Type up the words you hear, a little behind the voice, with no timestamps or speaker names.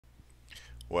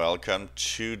Welcome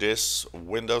to this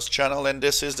Windows channel, and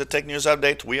this is the Tech News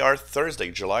Update. We are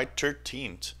Thursday, July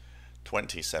 13th,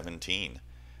 2017.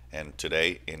 And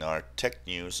today in our Tech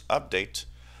News Update,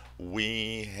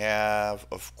 we have,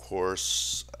 of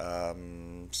course,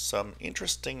 some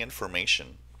interesting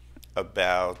information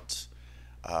about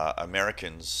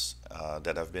Americans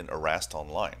that have been harassed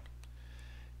online.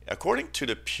 According to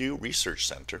the Pew Research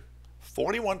Center,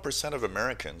 41% of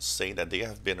Americans say that they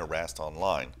have been harassed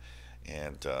online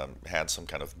and had some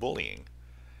kind of bullying.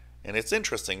 And it's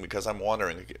interesting because I'm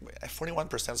wondering,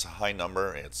 41% is a high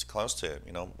number. It's close to,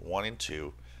 1 in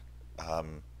 2.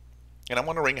 And I'm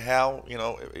wondering how,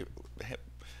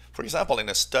 for example, in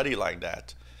a study like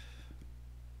that,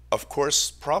 of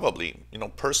course, probably,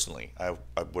 personally, I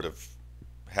would have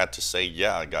had to say,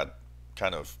 yeah, I got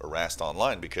kind of harassed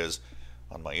online because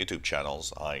on my YouTube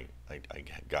channels, I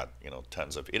got,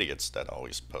 tons of idiots that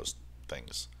always post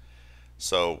things.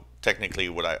 So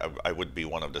technically, I would be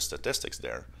one of the statistics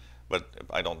there, but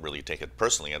I don't really take it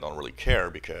personally. I don't really care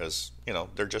because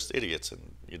they're just idiots,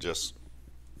 and you just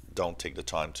don't take the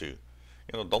time to,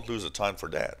 don't lose the time for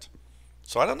that.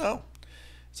 So I don't know.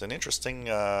 It's an interesting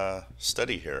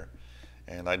study here,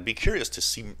 and I'd be curious to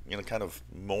see kind of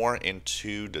more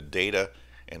into the data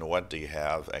and what they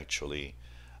have actually,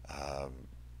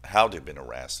 how they've been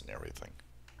harassed and everything.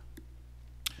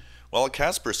 Well,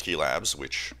 Kaspersky Labs,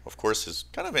 which of course is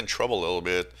kind of in trouble a little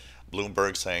bit,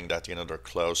 Bloomberg saying that they're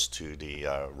close to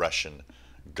the Russian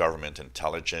government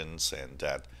intelligence, and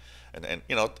that, and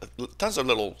tons of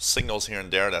little signals here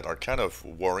and there that are kind of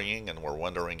worrying, and we're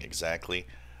wondering exactly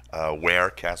where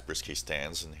Kaspersky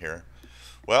stands in here.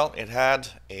 Well, it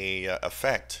had a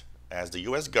effect as the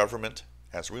U.S. government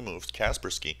has removed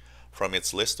Kaspersky from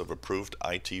its list of approved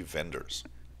IT vendors.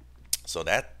 So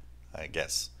that, I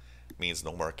guess, means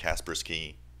no more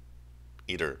Kaspersky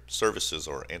either services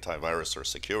or antivirus or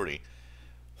security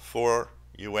for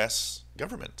U.S.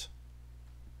 government.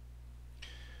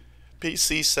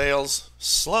 PC sales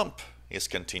slump is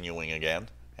continuing again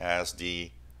as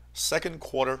the second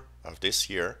quarter of this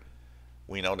year.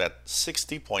 We know that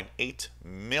 60.8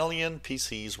 million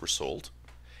PCs were sold,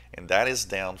 and that is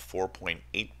down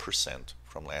 4.8%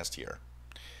 from last year.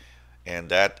 And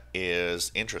that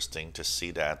is interesting to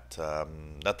see that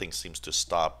nothing seems to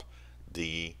stop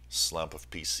the slump of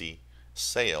PC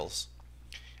sales.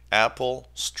 Apple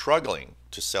struggling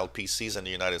to sell PCs in the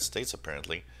United States,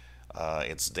 apparently.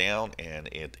 It's down, and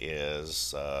it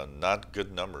is not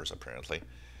good numbers, apparently.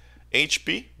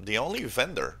 HP, the only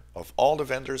vendor of all the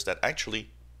vendors that actually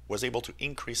was able to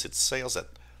increase its sales at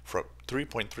from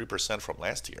 3.3% from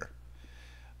last year.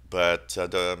 But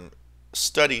the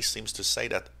study seems to say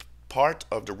that part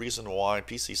of the reason why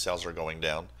PC sales are going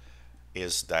down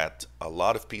is that a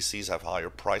lot of PCs have higher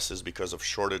prices because of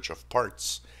shortage of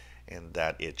parts, and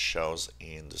that it shows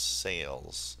in the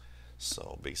sales.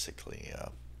 So basically,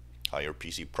 higher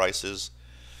PC prices,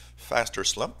 faster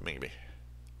slump maybe.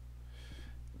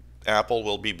 Apple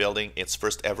will be building its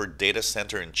first ever data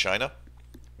center in China.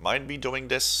 Might be doing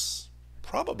this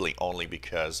probably only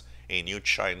because a new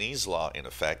Chinese law in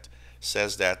effect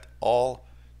says that all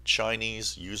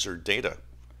Chinese user data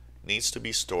needs to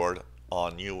be stored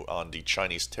on the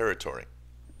Chinese territory.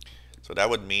 So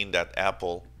that would mean that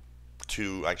Apple,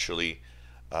 to actually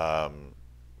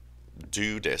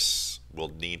do this, will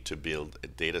need to build a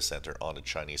data center on the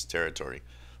Chinese territory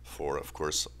for, of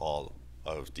course, all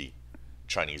of the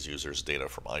Chinese users' data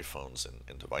from iPhones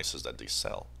and devices that they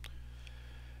sell.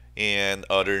 In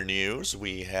other news,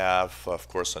 we have, of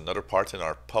course, another part in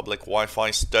our public Wi-Fi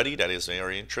study that is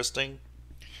very interesting.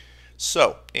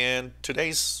 So, in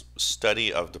today's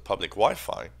study of the public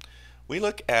Wi-Fi, we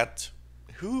look at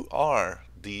who are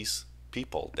these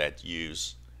people that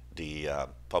use the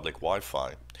public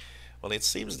Wi-Fi. Well, it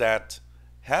seems that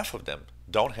half of them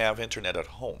don't have internet at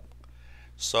home.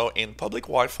 So, in public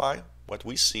Wi-Fi, what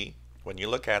we see when you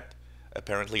look at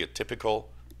apparently a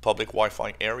typical public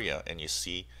Wi-Fi area and you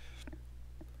see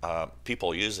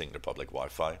people using the public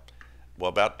Wi-Fi, well,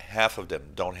 about half of them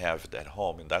don't have it at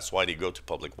home, and that's why they go to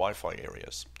public Wi-Fi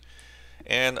areas.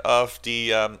 And of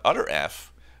the other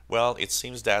half, well, it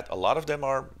seems that a lot of them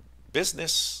are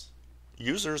business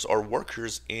users or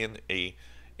workers in a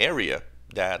area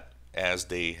that, as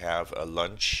they have a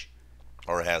lunch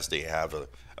or as they have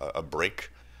a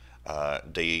break,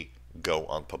 they go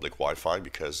on public Wi-Fi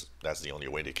because that's the only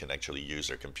way they can actually use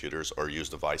their computers or use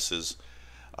devices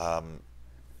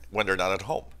when they're not at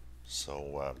home.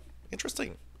 So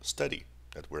interesting study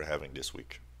that we're having this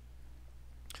week.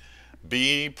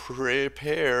 Be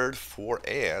prepared for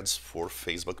ads for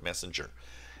Facebook Messenger.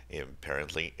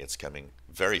 Apparently it's coming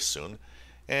very soon,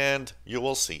 and you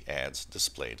will see ads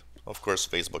displayed. Of course,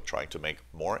 Facebook trying to make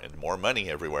more and more money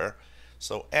everywhere,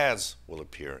 so ads will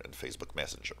appear in Facebook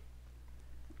Messenger.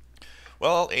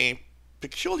 Well, a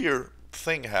peculiar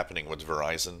thing happening with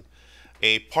Verizon,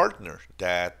 a partner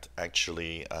that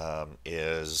actually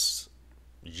is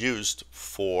used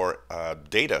for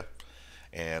data,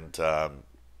 and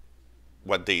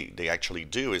what they actually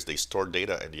do is they store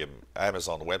data in the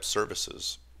Amazon Web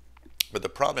Services. But the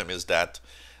problem is that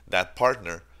that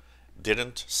partner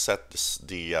didn't set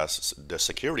the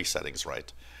security settings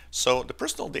right. So the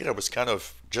personal data was kind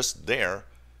of just there,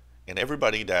 and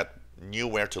everybody that knew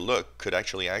where to look could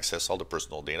actually access all the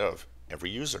personal data of every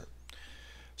user.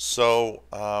 So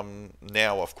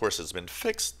now, of course, it's been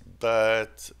fixed,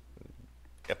 but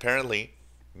apparently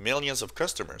millions of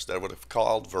customers that would have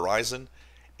called Verizon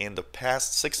in the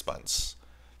past 6 months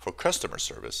for customer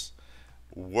service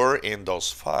were in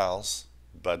those files,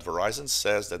 but Verizon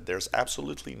says that there's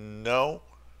absolutely no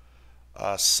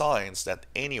signs that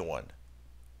anyone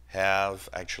have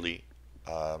actually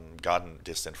gotten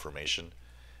this information,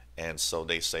 and so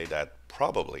they say that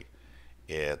probably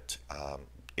it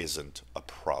isn't a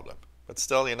problem. But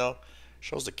still,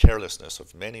 shows the carelessness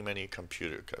of many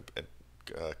computer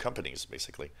companies,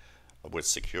 basically, with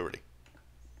security.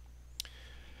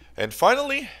 And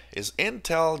finally, is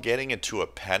Intel getting into a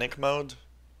panic mode?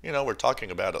 We're talking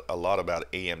about a lot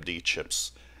about AMD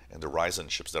chips and the Ryzen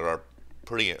chips that are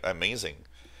pretty amazing.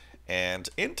 And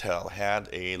Intel had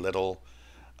a little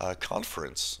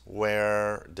conference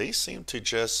where they seemed to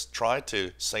just try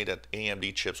to say that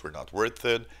AMD chips were not worth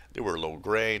it, they were low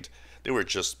grade, they were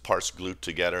just parts glued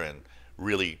together and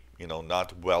really,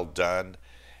 not well done.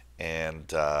 And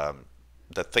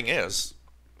the thing is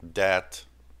that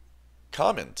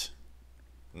comment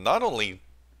not only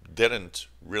didn't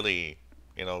really,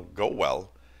 go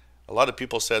well. A lot of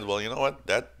people said, well, you know what,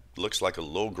 that looks like a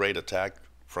low-grade attack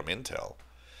from Intel.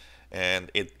 And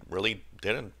it really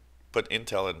didn't put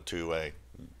Intel into a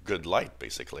good light,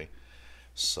 basically.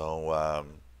 So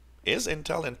is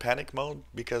Intel in panic mode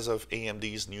because of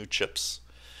AMD's new chips?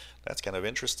 That's kind of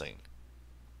interesting.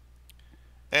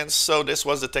 And so this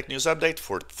was the Tech News Update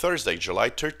for Thursday, July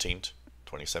 13th,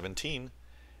 2017.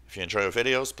 If you enjoy our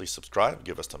videos, please subscribe,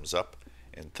 give us thumbs up,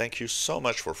 and thank you so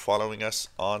much for following us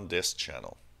on this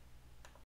channel.